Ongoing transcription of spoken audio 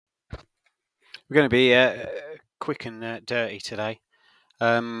We're going to be quick and dirty today,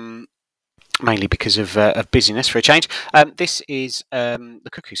 mainly because of busyness for a change. This is the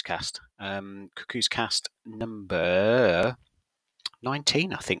Cuckoo's Cast. Cuckoo's Cast number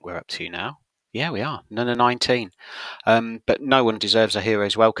 19, I think we're up to now. Yeah, we are. Number 19. But no one deserves a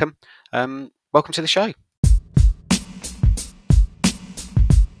hero's welcome. Welcome to the show.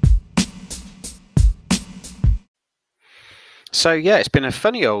 So yeah, it's been a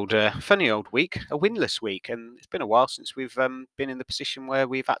funny old week, a winless week, and it's been a while since we've been in the position where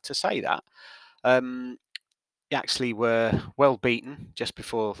we've had to say that. Yaxley were well beaten just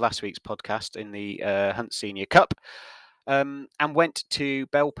before last week's podcast in the Hunt Senior Cup, and went to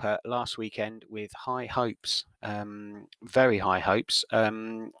Belper last weekend with high hopes, very high hopes,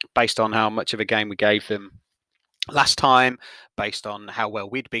 based on how much of a game we gave them last time, based on how well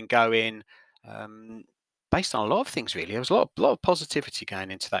we'd been going. Based on a lot of things, really. There was a lot of positivity going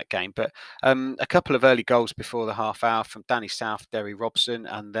into that game, but a couple of early goals before the half hour from Danny South, Derry Robson,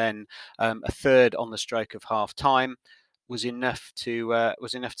 and then a third on the stroke of half time was enough to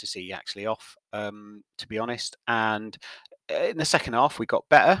see Yaxley off, to be honest. And in the second half, we got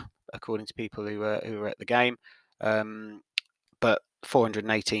better, according to people who were at the game. But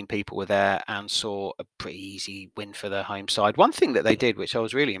 418 people were there and saw a pretty easy win for their home side. One thing that they did, which I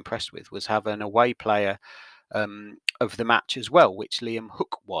was really impressed with, was have an away player of the match as well, which Liam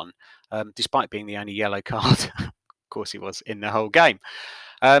Hook won, despite being the only yellow card. Of course, he was in the whole game.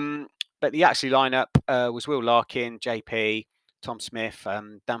 But the actual lineup was Will Larkin, JP, Tom Smith,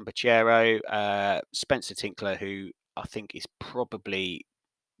 Dan Bachero, Spencer Tinkler, who I think is probably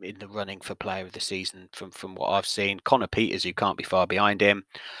in the running for player of the season from what I've seen. Connor Peters, who can't be far behind him.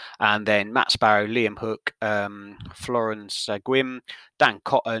 And then Matt Sparrow, Liam Hook, Florence Gwym, Dan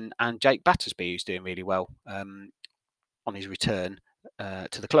Cotton, and Jake Battersby, who's doing really well on his return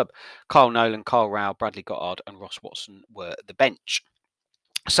to the club. Kyle Nolan, Kyle Rao, Bradley Goddard, and Ross Watson were the bench.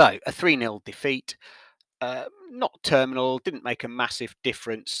 So a 3-0 defeat. Not terminal, didn't make a massive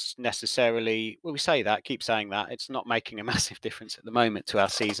difference necessarily. Well, we say that, keep saying that. It's not making a massive difference at the moment to our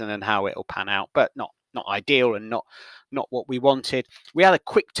season and how it'll pan out, but not ideal and not what we wanted. We had a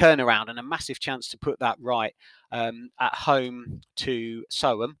quick turnaround and a massive chance to put that right at home to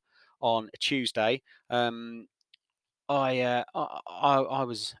Soham on Tuesday. I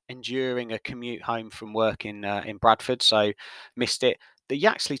was enduring a commute home from work in Bradford, so missed it. The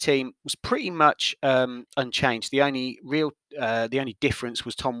Yaxley team was pretty much unchanged. The only difference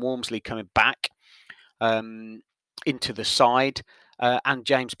was Tom Walmsley coming back into the side and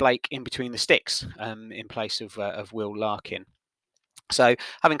James Blake in between the sticks in place of Will Larkin. So,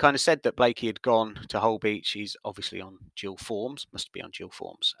 having kind of said that Blakey had gone to Holbeach, he's obviously on dual forms, must be on dual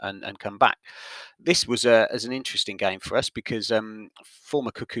forms, and come back. This was as an interesting game for us because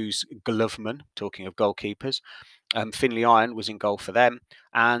former Cuckoo's gloveman, talking of goalkeepers, Finley Iron was in goal for them,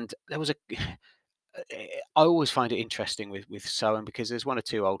 and there was I always find it interesting with Soham because there's one or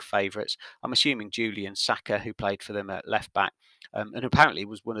two old favourites. I'm assuming Julian Saka, who played for them at left back, and apparently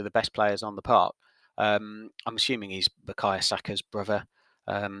was one of the best players on the park. I'm assuming he's Bukayo Saka's brother,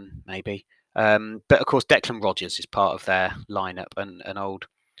 maybe. But of course, Declan Rogers is part of their lineup, and an old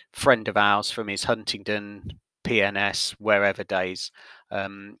friend of ours from his Huntingdon, PNS, wherever days.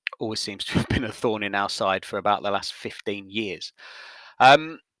 Always seems to have been a thorn in our side for about the last 15 years.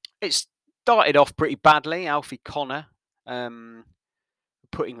 It started off pretty badly. Alfie Connor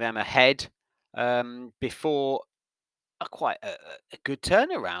putting them ahead before quite a good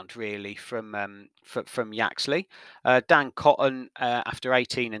turnaround, really, from Yaxley. Dan Cotton, after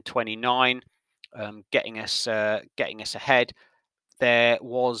 18 and 29, getting us ahead. There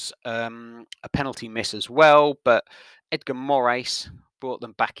was a penalty miss as well, but Edgar Moraes brought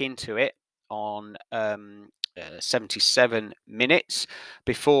them back into it on 77 minutes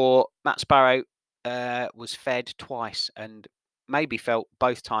before Matt Sparrow was fed twice and maybe felt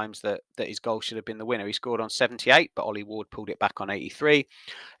both times that his goal should have been the winner. He scored on 78, but Ollie Ward pulled it back on 83.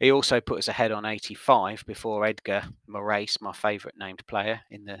 He also put us ahead on 85 before Edgar Moraes, my favourite named player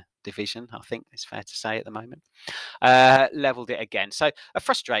in the division, I think it's fair to say at the moment, levelled it again. So a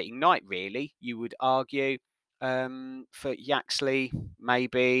frustrating night, really, you would argue. For Yaxley,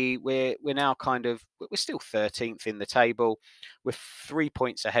 maybe we're now we're still 13th in the table. We're 3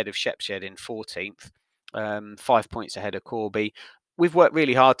 points ahead of Shepshed in 14th, 5 points ahead of Corby. We've worked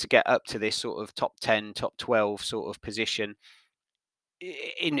really hard to get up to this sort of top 10, top 12 sort of position.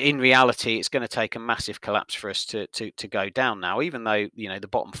 In reality, it's going to take a massive collapse for us to go down now, even though, the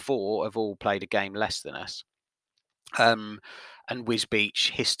bottom four have all played a game less than us. And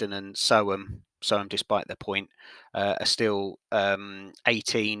Wisbech, Histon and Soham despite their point, are still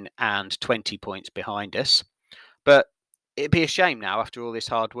 18 and 20 points behind us. But it'd be a shame now, after all this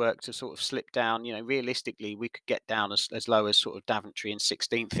hard work, to sort of slip down. Realistically, we could get down as low as sort of Daventry in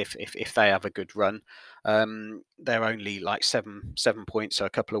 16th if they have a good run. They're only like 7 points, so a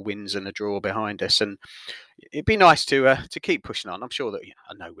couple of wins and a draw behind us, and it'd be nice to keep pushing on. I'm sure that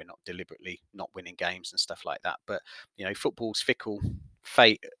I know we're not deliberately not winning games and stuff like that, but football's fickle.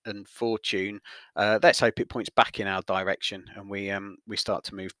 Fate and fortune. Let's hope it points back in our direction, and we start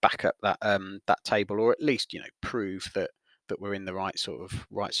to move back up that table, or at least prove that we're in the right sort of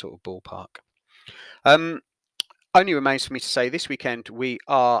ballpark. Only remains for me to say this weekend we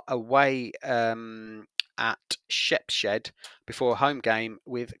are away at Shepshed before a home game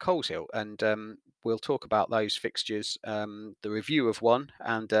with Coleshill, and we'll talk about those fixtures, the review of one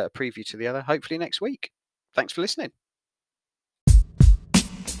and a preview to the other, hopefully next week. Thanks for listening.